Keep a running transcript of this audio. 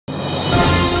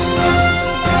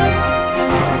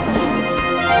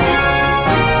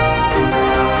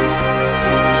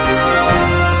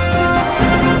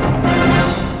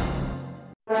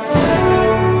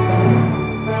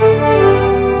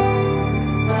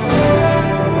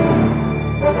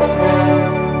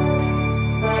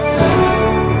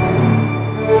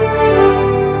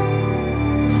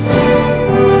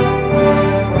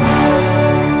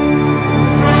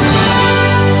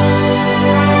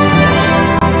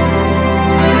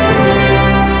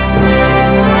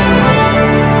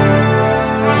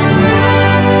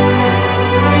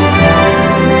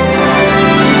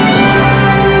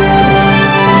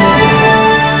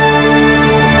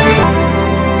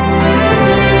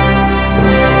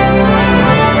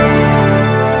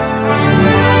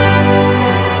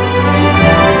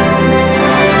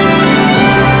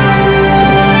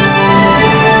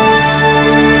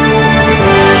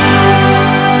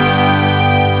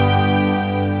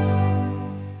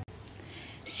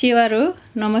सेवारो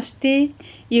नमस्ते।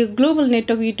 यो global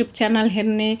network YouTube channel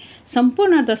हेर्ने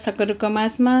सम्पूर्ण दर्शकहरूको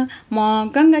माझमा म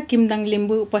गंगा किमदाङ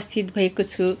लिम्बू उपस्थित भएको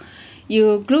छु। यो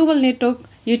ग्लोबल नेटवर्क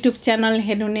युट्युब च्यानल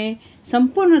हेर्ने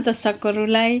सम्पूर्ण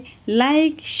दर्शकहरूलाई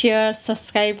लाइक, शेयर,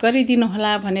 सब्स्क्राइब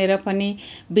गरिदिनुहोला भनेर पनि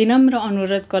विनम्र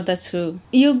अनुरोध गर्दछु।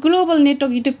 यो ग्लोबल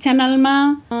नेटवर्क युट्युब च्यानलमा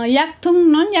याक्थुङ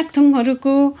नन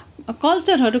याक्थुङहरूको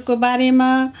कल्चरहरूको बारेमा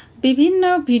विभिन्न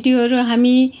भिडियोहरू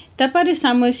हामी तपाईहरु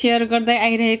सामु शेयर गर्दै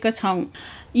आइरहेका छौं।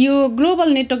 यो global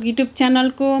network YouTube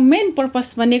च्यानलको main purpose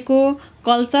भनेको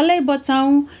कल्चरलाई बचाऊ,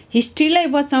 हिस्ट्रीलाई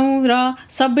बचाऊ र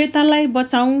सभ्यतालाई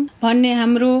बचाऊ भन्ने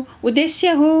हाम्रो उद्देश्य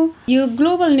हो। यो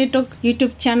ग्लोबल नेटवर्क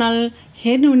युट्युब च्यानल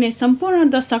हेर्नुहुने सम्पूर्ण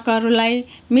दर्शकहरूलाई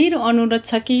मेरो अनुरोध छ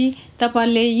कि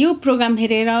तपाईहरुले यो प्रोग्राम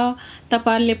हेरेर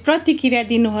तपाईहरुले प्रतिक्रिया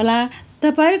दिनुहोला।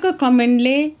 तपाईहरुको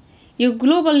कमेन्टले यो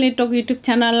ग्लोबल नेटवर्क युट्युब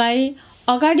च्यानललाई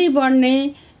अगाडि बढ्ने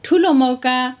ठूलो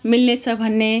मौका मिल्नेछ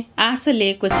भन्ने आशा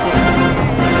लिएको छु।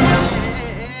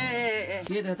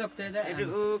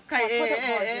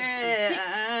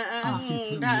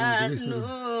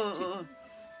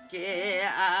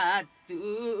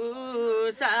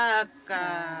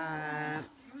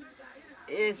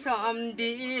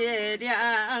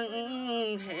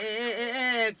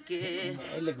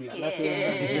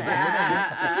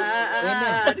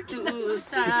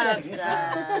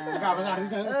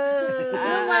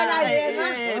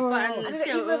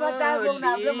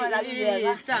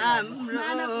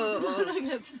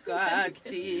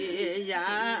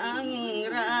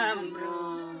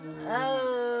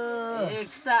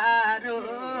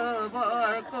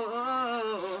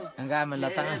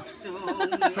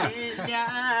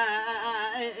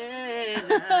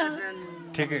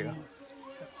 ठिकै हो।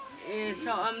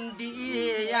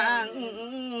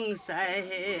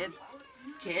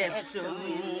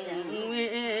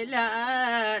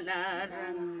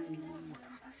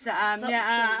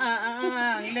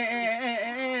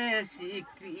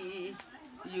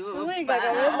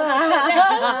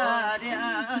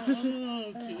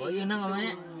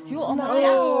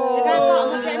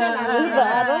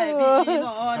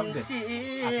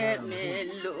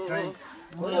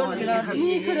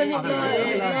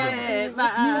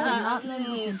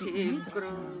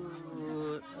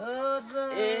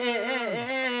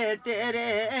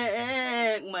 तेरे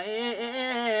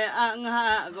मैं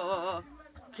आंगो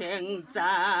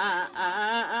खेंचा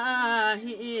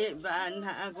ही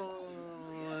बनागो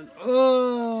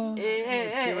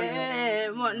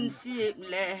मुंसिब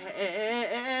ले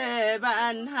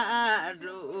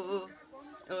बनहारू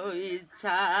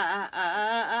इच्छा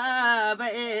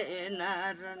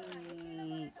बेनारन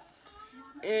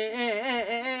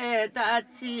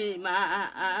ताछिमा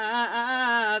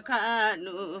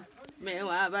खानु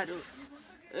मेवा बारू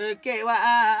केवा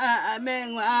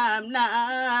मेवाम ना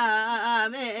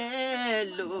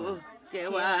मेलु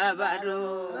केवा बारू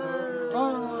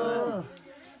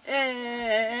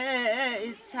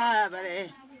इच्छा बरे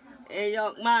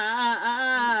योगमा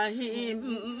हिम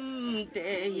ते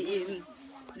हिम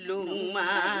Luma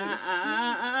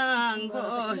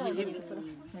गोहिम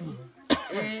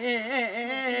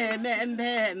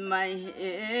membe mai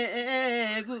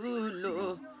gulu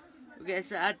ge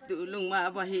satu lungma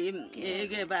bahim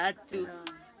ge batu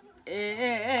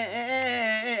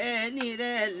ni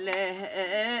rele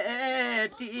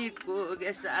tiku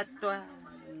ge satwa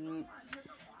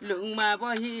lungma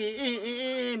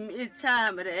bahim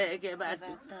ichamre ge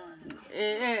batu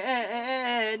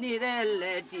ni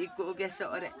rele tiku ge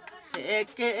sore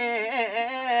eke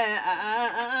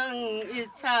ang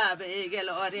ichabe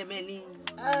gelore meni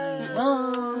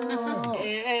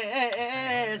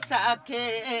sake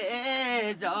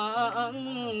jong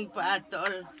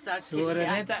patol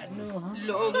sakya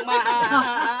luma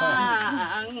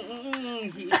ang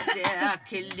hipse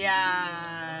akilya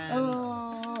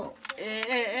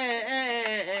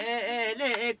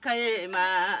le kaima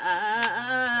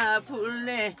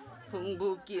fulle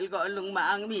Bukil ko lung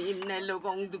maang mim na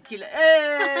lugong dukil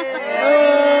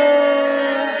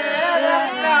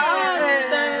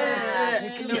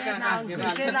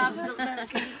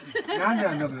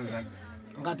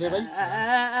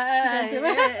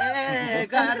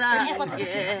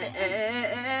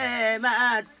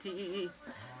mati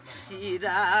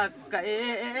sirak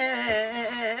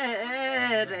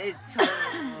recho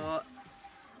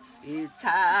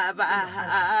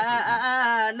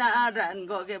Itabanaran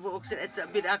goge bukserecho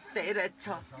birak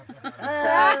terecho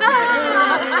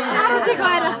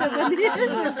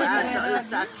Patol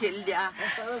sakilya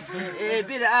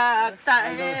birak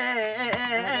tae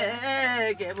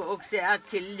ge bukse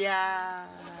akilya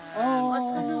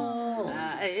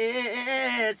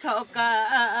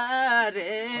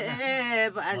초가래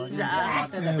반자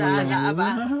자라바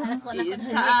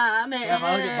이참에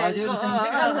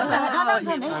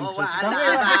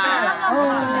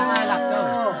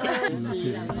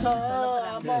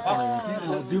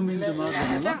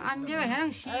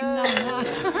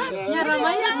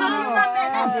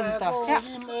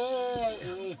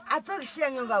아직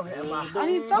시행인가 그래 봐.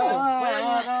 아니 또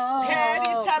해리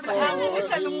잡을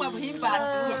아무것도 농마 힘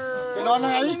받지.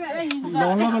 너너야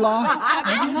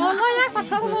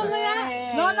같은 너너야.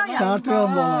 너너야.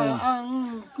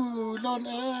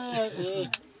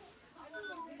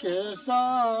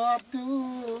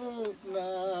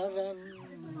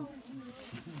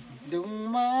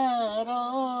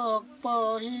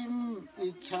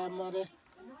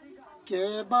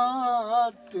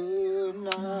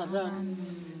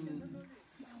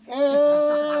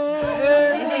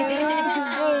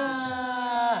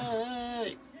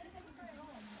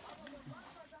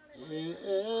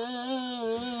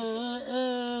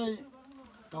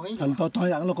 Hẳn to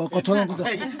dạng là có thôi không?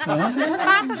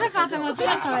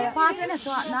 Phá thế này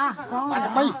sợ na.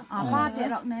 Phá thế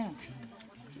đó nè.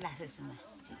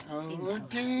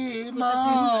 Khi mà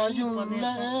dùng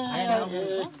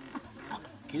lệ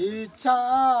khi cha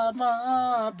mà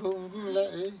bùng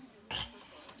lệ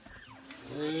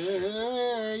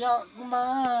yak mà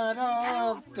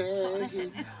rọc tê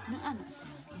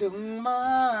đừng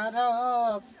mà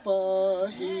rọc bờ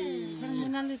hi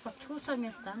맨날 이거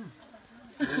초성했다.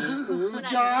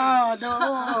 cha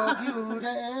đó cứu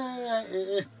rê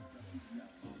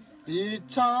đi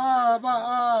cha ba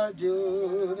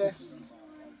dư rê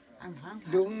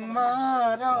đừng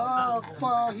mà rọc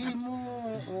bờ hi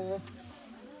mu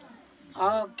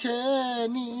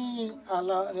아케니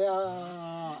알라랴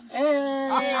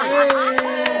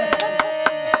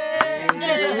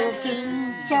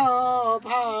긴차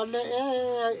발레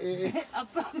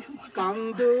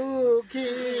강두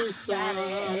기사레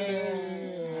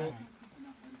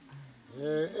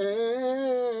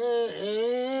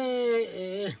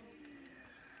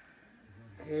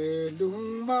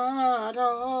룽마락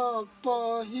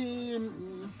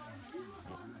버힘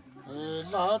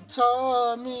là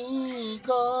cho mi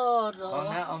có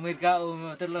còn ha America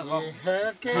tức là còn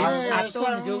hát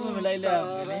tôi chú mình lấy là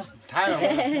thay rồi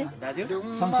đã chứ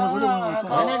Xong thôi luôn rồi.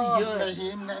 có nên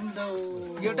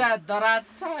giờ đã đara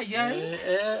cho vậy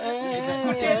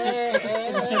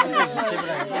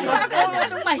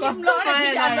Mày im lo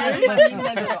đi ra đây.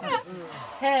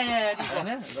 he đi còn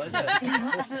á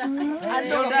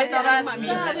giờ đã đara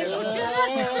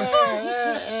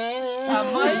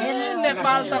mấy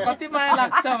Nepal ta có tí mai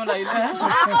lạc trong này nữa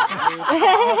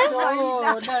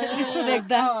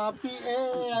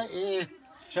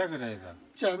Chắc cái này là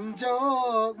chân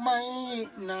chốc mấy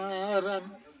naran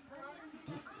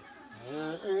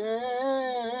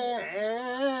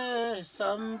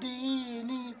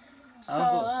samdini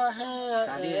sahe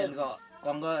tadi yang kok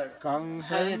konggo kang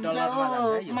saya sen dolar mana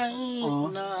chok aja mấy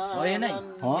oh ini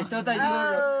isto ta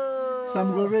yur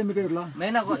Samlo में तो ला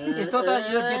main aku isto ta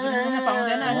yur definisinya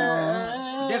paउँदैन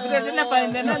definisinya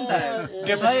पाइँदैन नि त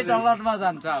 $100 मा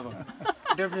जान्छ अब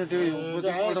definitely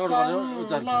order गर्यो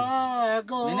उता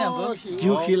Ini apa?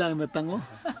 क्यों खिला में तंगो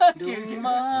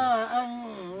Dumma ang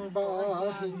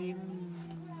bahim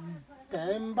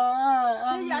temba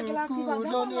ang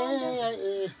kulon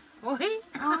Ôi,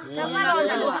 tama na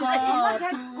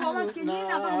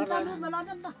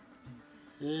na.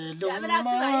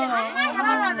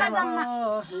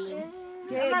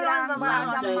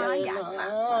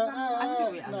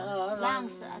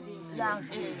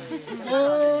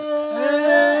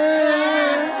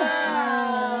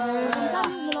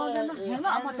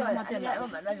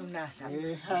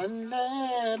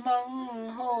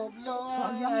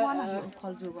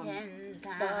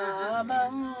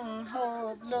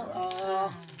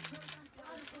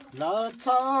 La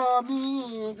cha mi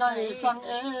gai sang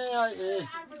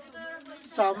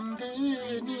sam đi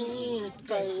ni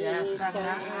gai sang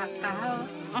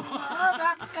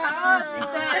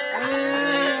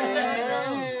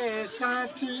sa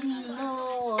chin lo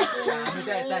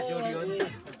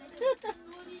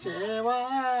sewa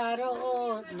ro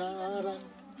naran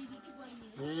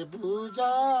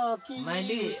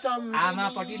मैले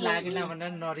आमापट्टि लागेन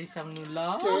भनेर नरिसाउनु ल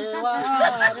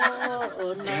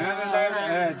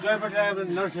जयपट्टि आयो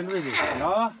नर्सरी ल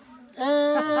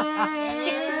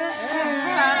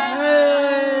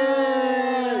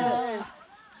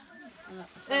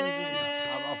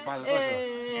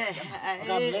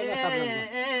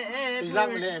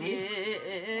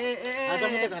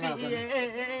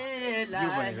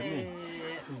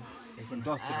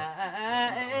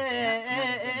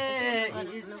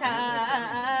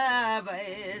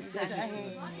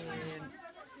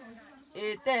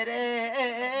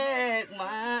Terek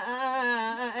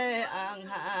mai ang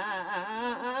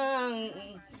hang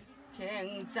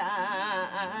keng cha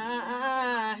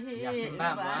hi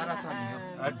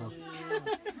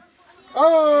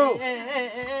Oh.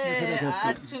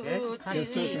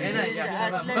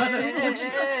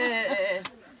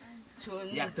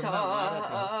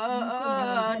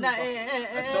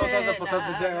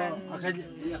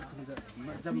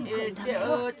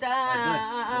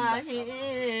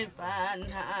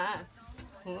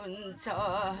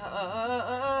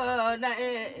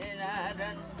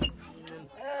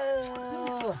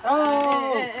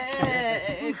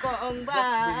 Con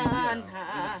ban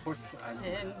ha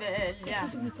em belia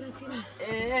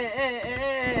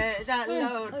da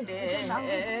lâu de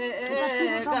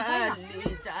gali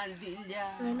chandilia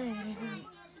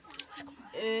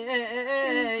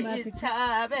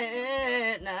chabe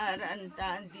naran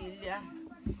tandilia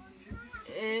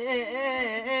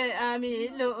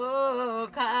amilo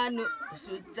kanu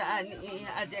suchani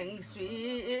ajeng sui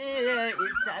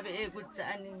chabe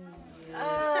kuchani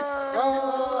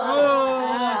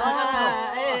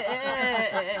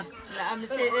Nam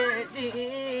se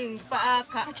ding pa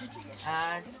kha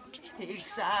thik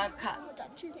sa kha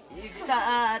ik sa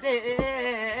de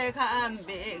kham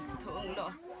bek thung lo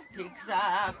thik sa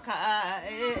kha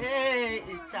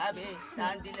sa be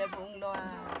san di le bung lo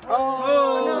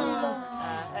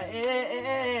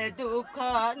du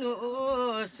kha nu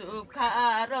su kha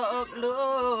rok lu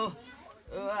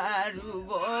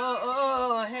arubo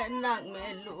henang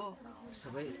melu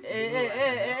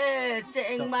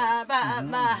cheng ma ba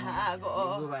ma go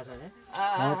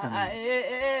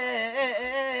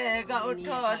gao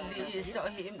tholi so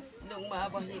him nung ma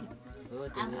bo him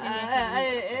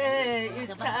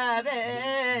isabe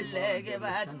lege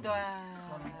batwa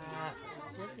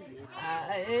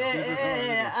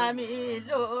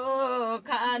amilo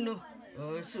kanu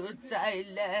su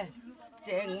chaile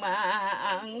cheng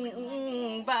mang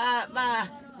ba ma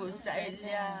ku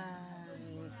chailya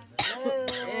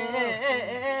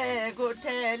ku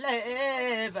thele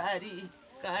bari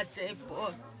ka che po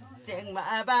cheng ma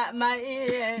ba mai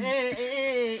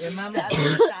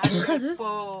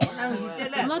po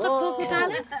Mà tập thuốc của ta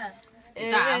đấy.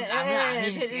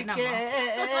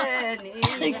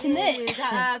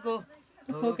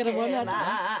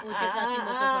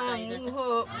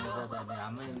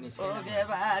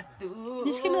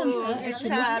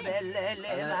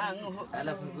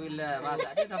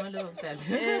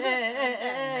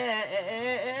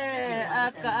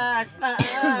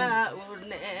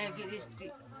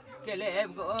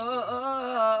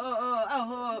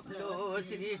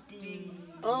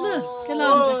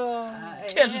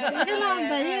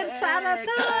 Kelamba yer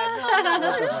sarata.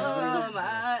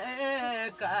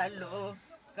 Kalau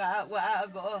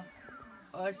kawago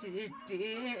ositi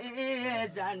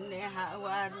jane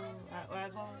hawaru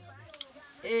hawago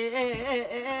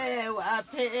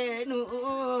wapenu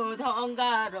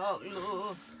thongaroklu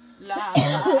lang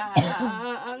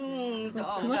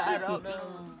thongaroklu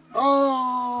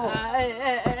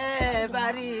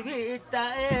bari vita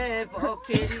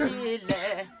pokhirile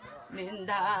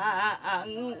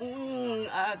nindang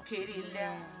akhirile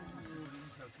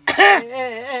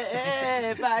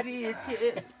bari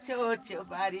cho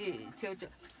bari cho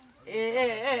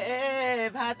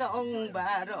받ong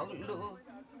바락루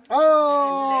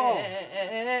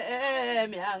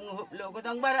미양 흡로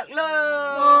고당 바락루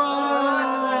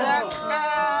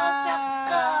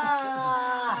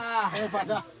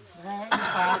맞아.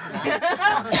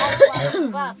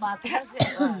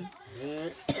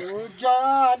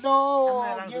 우자노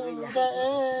유래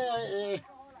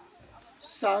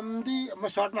삼디 뭐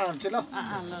숏만 안 찔러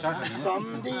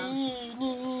삼디니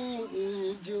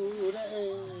주래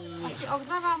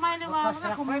Ogda mai le ma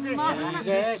sa ko ma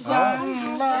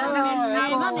대상라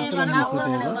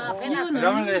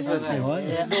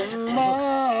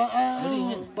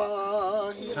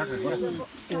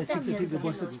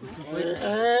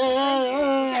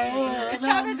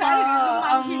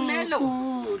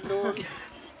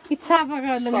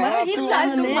Itsabaga lumba him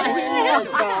janne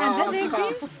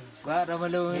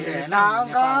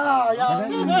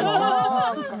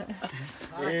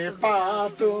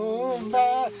Tehrathum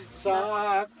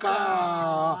saka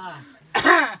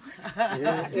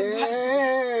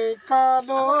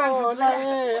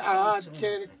kalolai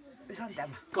acher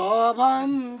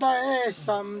kabandae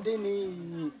samdini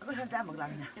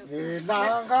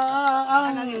naga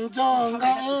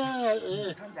anjongae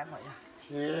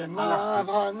na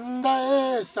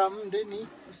bandae samdini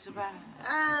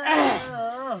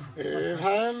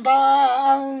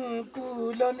hambang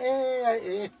kulon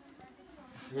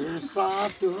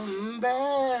Satumbe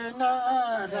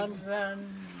naran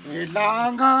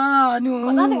Ilanganu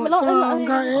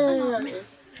tanga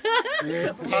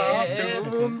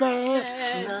Satumbe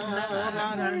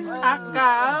naran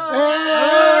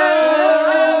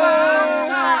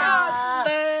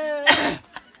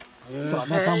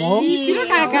Isiru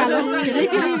kakak.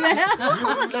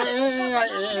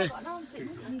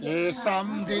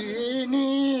 Samdini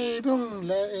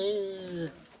bungle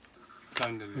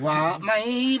Wa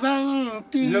mai bang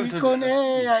ti kone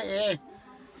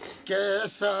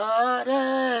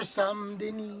kesare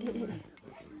samdini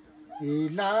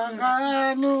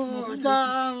ilanganu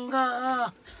janga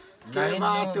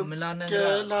kematu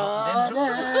kelare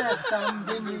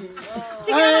samdini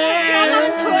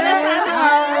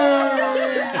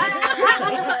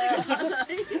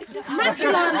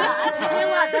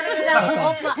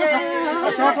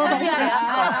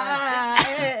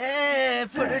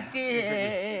फुर्ती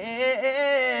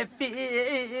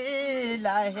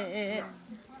पीला है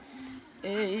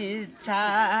इच्छा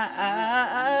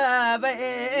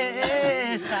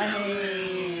बैसा है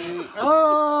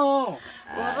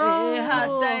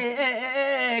हाथ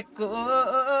को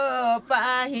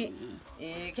पाही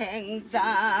खेंचा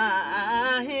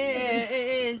है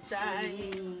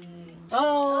चाहिए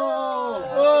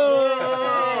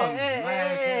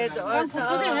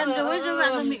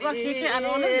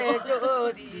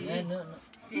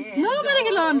No, mana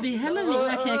ke londi? Hello ni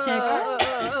nak kek.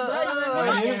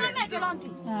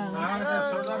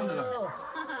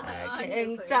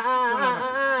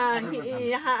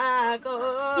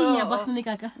 Iya, bos ni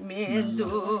kakak.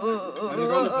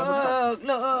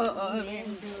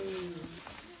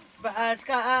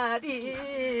 Baskari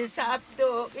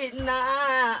Sabtu inna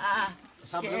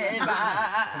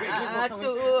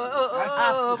Kebatu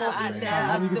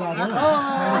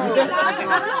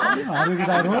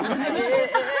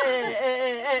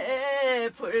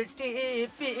Purti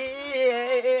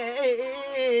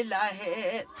pila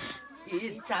hai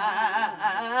Icha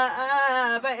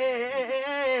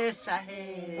baisa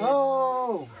hai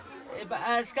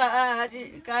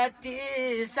Baskari kati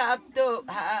Sabtu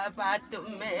habatu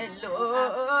melo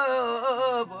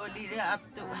boli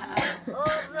abtu ha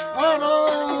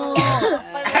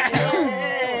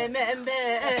membe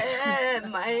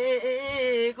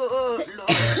mai go lo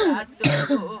atu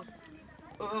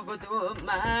ugudu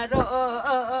maro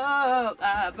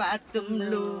abatum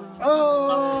lu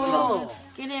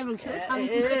Kini belum.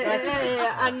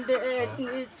 ande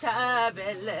ni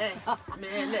chabele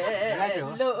mele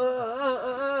lo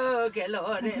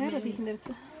gelore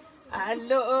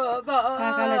allo go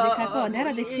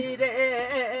ire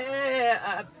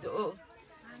abdu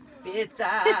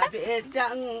beca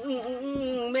becang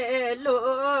melo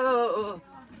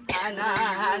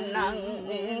anahanang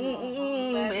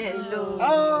melo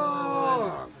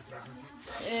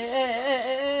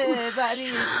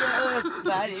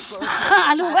bari ko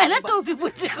Alu wala topi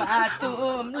putri.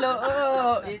 patum lo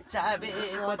ichabe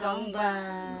kodongba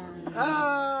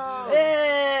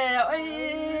oi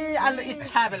alu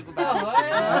ichabel ko ba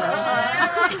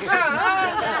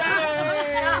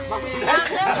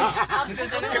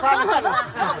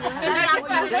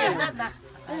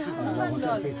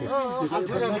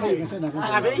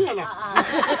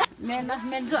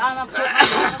Menju ama ko.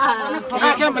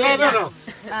 Kasi malero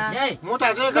muta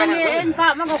je kana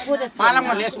Pak mangko kudet. malam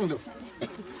lesung do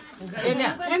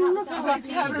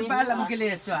Sabre balam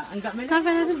geleswa enggak mele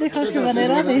Sampai nanti dekho si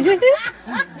banera ni.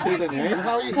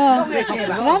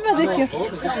 Ramai dekho.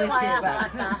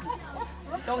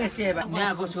 tong seba Ni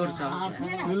aku sursa.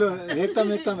 Lo ekta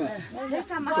me to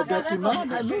beti ma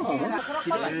lo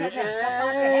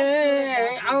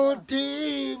auti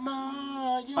ma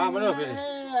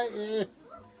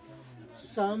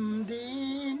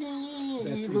samdini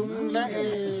bungla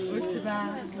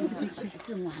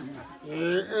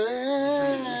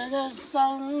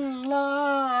sangla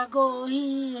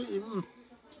gohim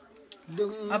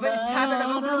apa chabe la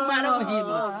belum maro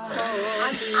hibo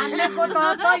Ane ko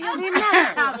to yung ina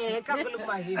chabe ka belum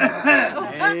bahi.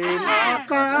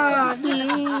 akani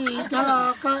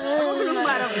daka belum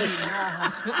maro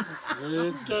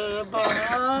ke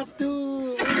batu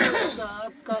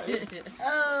saka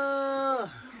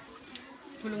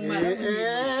belum maro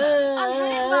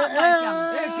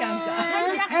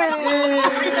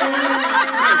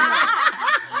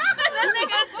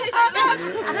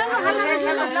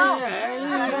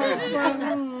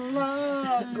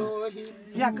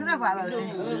Ya kenapa lah?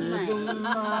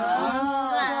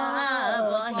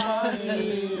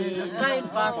 Time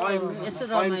pass. Eso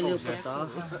daw may lupa to.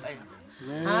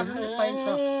 Harus pain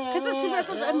so. Kita sudah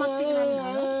tu mati kan?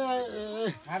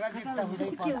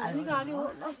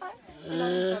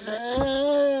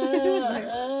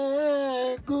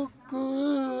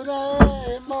 कुकुरा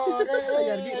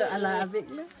मरे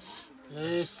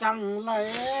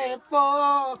सँगलाई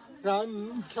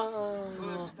परान्छ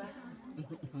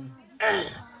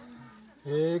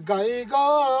गाई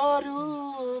गोरु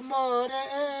मरे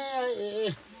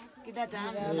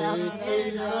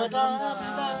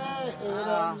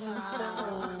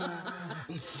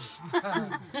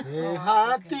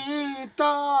हात्ती त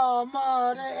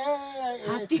मरे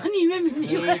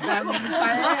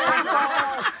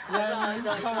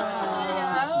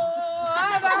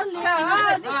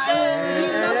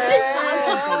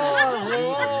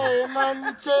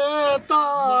मान्छे त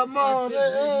मरे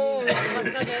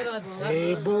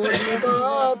बोली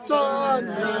बचन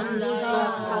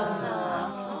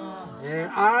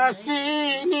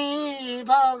आसिनी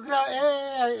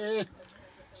भग्रे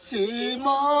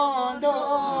सिमोदम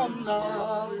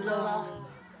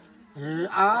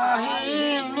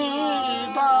आहिनी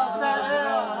भग्रे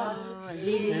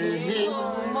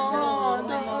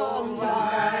हिमोदम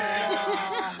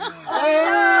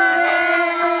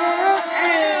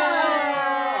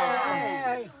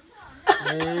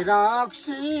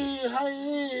राक्षी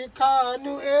है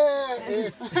खानु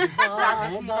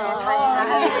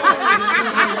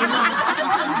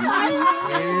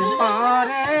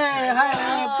पारे है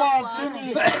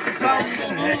पछिनी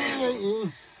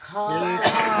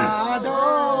खादो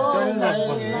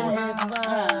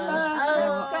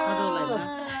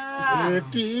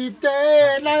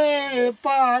तीतेलाई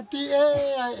पातिए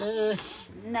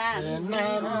नाम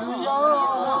यो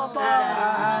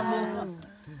बानु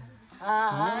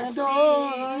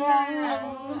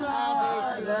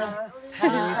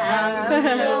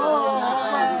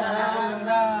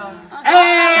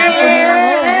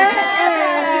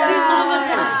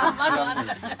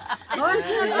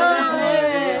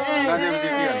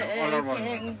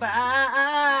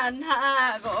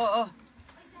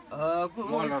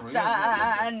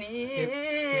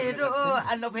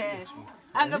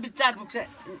Angga bicara bukse,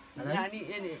 nyanyi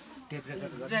ini.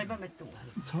 Driver metu.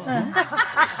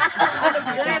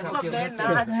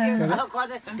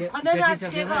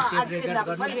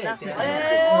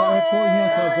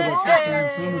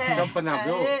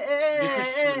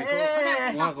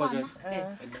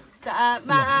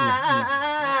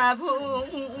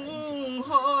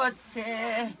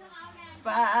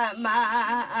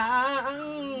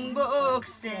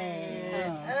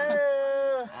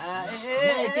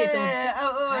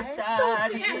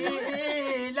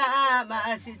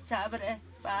 Masih sabre,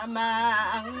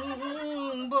 pamang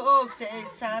buk say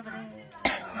sabre.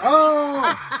 Oh,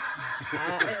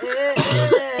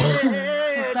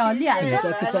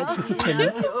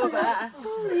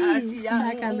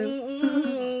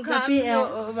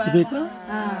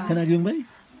 Kena giung bay?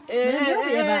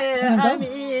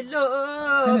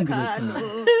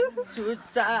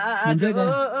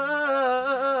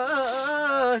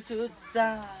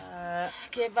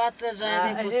 के बात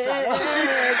जाने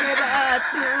के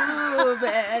batu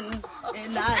ben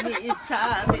nani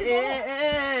itabe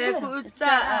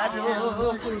kutaro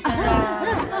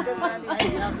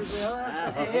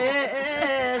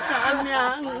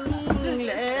samyang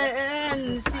len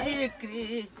sikri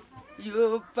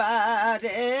yupareng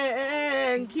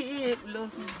kiplo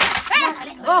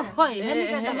oh hoi ini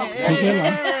kata mau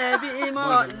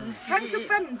bimon kan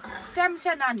cuman jam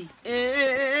senani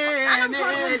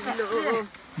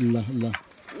Allah Allah.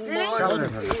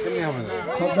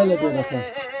 Kau bela bela sah.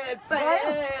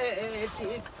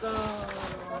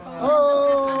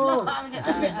 oh,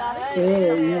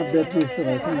 Ini betul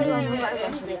setara Sungnam.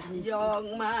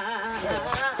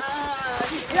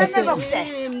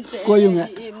 Koyung ah.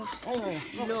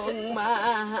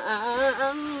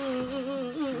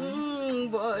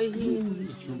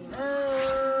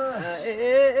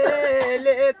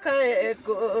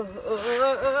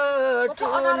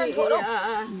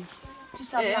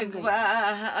 एक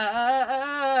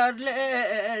बार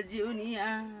ले जुनिया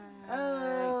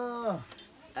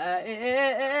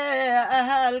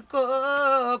हल्को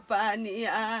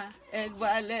पानिया एक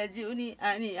बार ले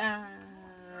जुनिया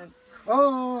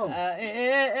oh,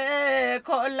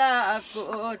 खोला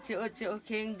को छो छो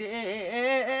खेंदे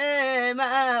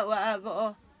मावागो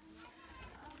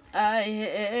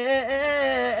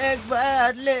एक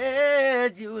बार ले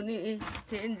जुनी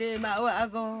खेंदे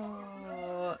मावागो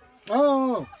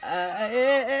oh,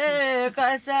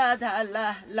 Kasa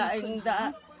dhala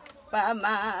laingda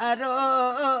pamaro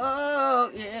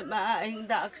ye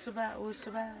maingda ksba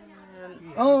usba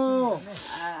oh,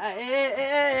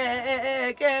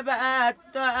 ke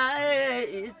bato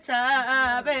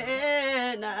itsabe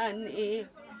nani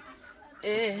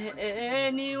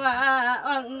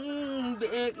niwang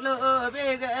beglo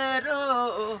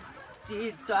begero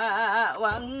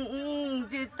jitawang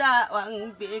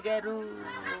begero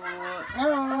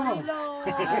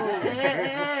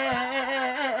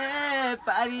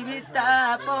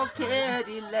paribita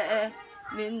pokerile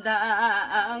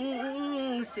nindang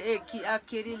seki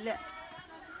akirile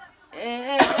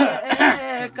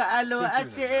kalau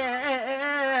ace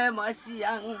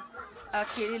masiang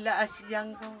akirila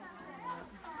asiang ko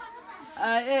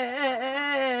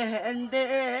ende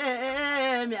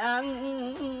miang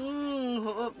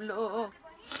hoplo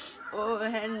o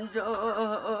henjo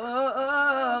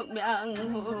miang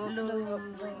hoplo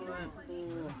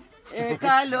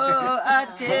kalau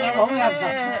ace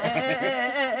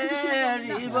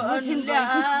ribonla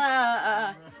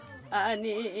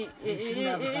ani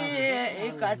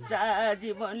kaca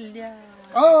ribonla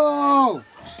Oh.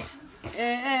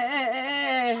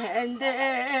 ende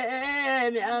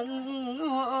miang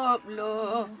hoplo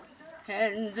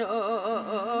henjo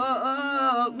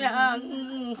miang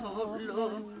hoplo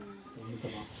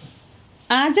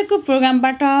आजको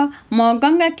प्रोग्रामबाट म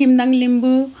गंगा किमदाङ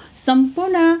लिम्बू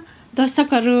सम्पूर्ण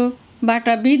दर्शकहरूबाट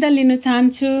बिदा लिन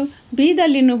चाहन्छु। बिदा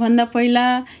लिनुभन्दा पहिला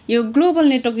यो global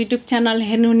network YouTube channel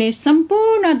हेर्नुहुने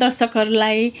सम्पूर्ण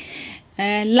दर्शकहरूलाई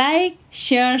लाइक,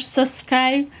 शेयर,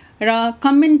 सब्स्क्राइब र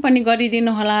कमेन्ट पनि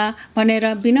गरिदिनु होला भनेर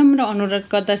विनम्र अनुरोध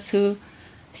गर्दछु।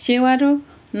 सेवारो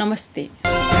नमस्ते।